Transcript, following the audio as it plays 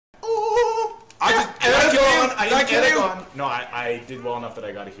I didn't get it on. No, I did well enough that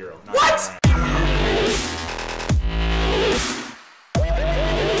I got a hero. What?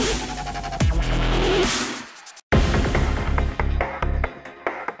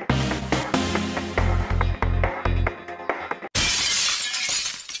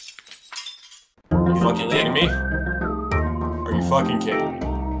 Are you fucking kidding me? Are you fucking kidding me?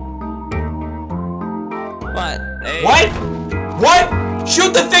 What? Hey. What? What?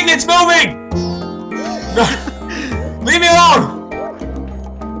 Shoot the thing that's moving! Leave me alone!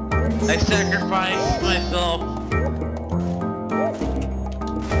 I sacrificed myself.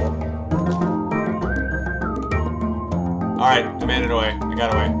 Alright, I made it away. I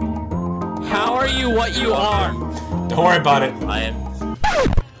got away. How are you what you are? Don't worry about it. I am.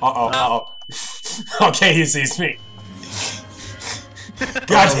 Uh-oh, uh-oh. Okay, he sees me.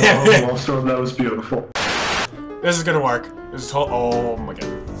 God damn it. Lawlstorm, that was beautiful. This is gonna work. This is oh my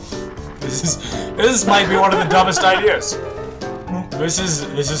god. This might be one of the dumbest ideas. This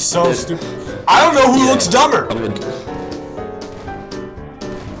is so stupid. I don't know who looks dumber.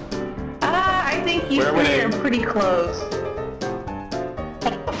 I think you three are pretty close.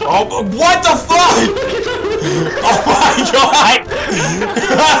 Oh, what the fuck? Oh my god!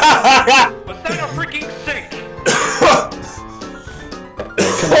 Was that a freaking sink?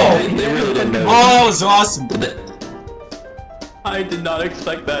 Oh, that was awesome. I did not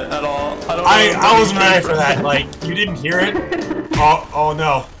expect that at all. I wasn't ready for that. Like, you didn't hear it? Oh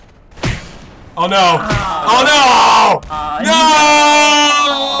no. Oh no. Oh no!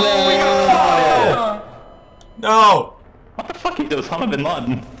 No! No! What the fuck? He does Osama bin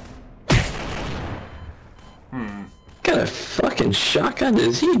Laden. What kind of fucking shotgun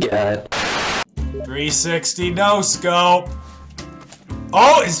does he got? 360 no scope.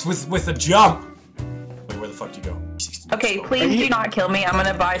 Oh, it's with a jump. Wait, where the fuck do you go? Okay, please do not kill me. I'm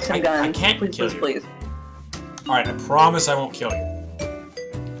gonna buy some guns. I can't please, kill please, you. please. Alright, I promise I won't kill you.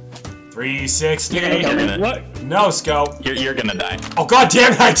 360. What? No scope. You're gonna die. Oh god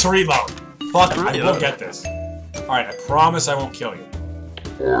damn it, I had to reload. Fuck, I will get this. Alright, I promise I won't kill you.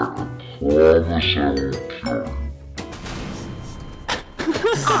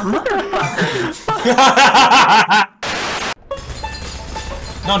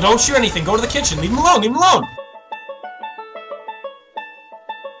 No, don't shoot anything. Go to the kitchen. Leave him alone. Leave him alone.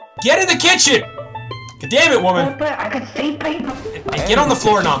 Get in the kitchen! God damn it, woman! But I could see people. Get on the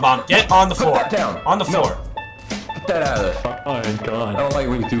floor, non-bomb. Get on the floor. Put that down. On the floor. Get that out of there. Oh my god. I don't like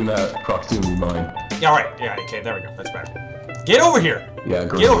when you do that proximity mine. Yeah, alright. Yeah, okay, there we go. That's better. Get over here! Yeah,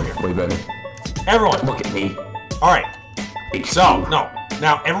 great. Get over here. Way better. Everyone! Look at me. Alright. So, no.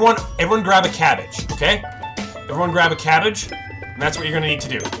 Now, everyone grab a cabbage, okay? Everyone grab a cabbage, and that's what you're gonna need to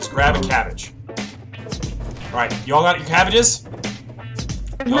do. Just grab a cabbage. Alright, you all got your cabbages?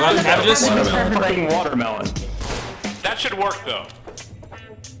 You all got your cabbages? Fucking watermelon. That should work though.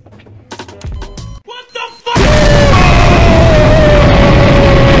 What the fuck?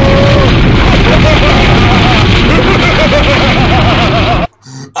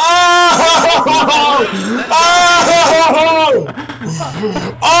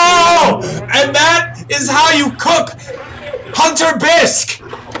 Oh! And that is how you cook Hunter Bisque!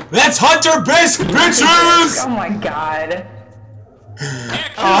 That's Hunter Bisque, bitches! Oh my god.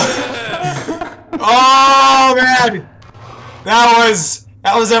 Oh man! That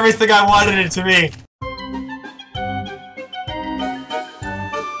was everything I wanted it to be.